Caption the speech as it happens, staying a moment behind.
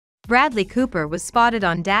Bradley Cooper was spotted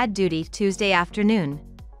on dad duty Tuesday afternoon,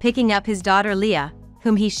 picking up his daughter Leah,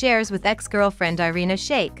 whom he shares with ex-girlfriend Irina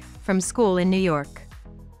Shayk, from school in New York.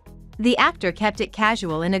 The actor kept it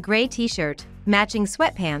casual in a gray t-shirt, matching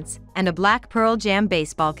sweatpants, and a black Pearl Jam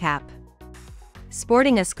baseball cap.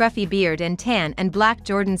 Sporting a scruffy beard and tan and black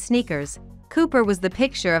Jordan sneakers, Cooper was the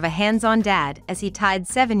picture of a hands-on dad as he tied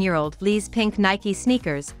 7-year-old Leah's pink Nike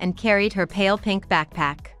sneakers and carried her pale pink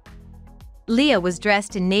backpack. Leah was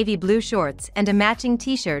dressed in navy blue shorts and a matching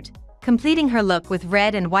t-shirt, completing her look with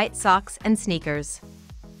red and white socks and sneakers.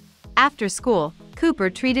 After school, Cooper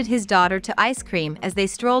treated his daughter to ice cream as they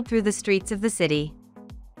strolled through the streets of the city.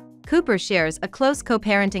 Cooper shares a close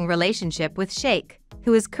co-parenting relationship with Shayk,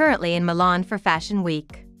 who is currently in Milan for Fashion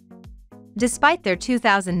Week. Despite their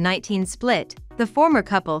 2019 split, the former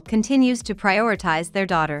couple continues to prioritize their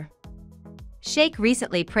daughter. Shayk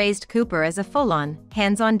recently praised Cooper as a full-on,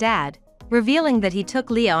 hands-on dad, revealing that he took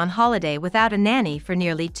Leah on holiday without a nanny for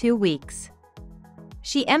nearly 2 weeks.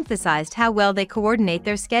 She emphasized how well they coordinate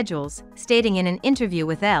their schedules, stating in an interview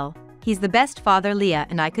with Elle, "He's the best father Leah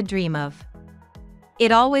and I could dream of.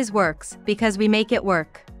 It always works, because we make it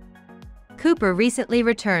work." Cooper recently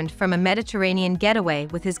returned from a Mediterranean getaway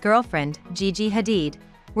with his girlfriend, Gigi Hadid,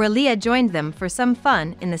 where Leah joined them for some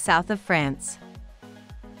fun in the south of France.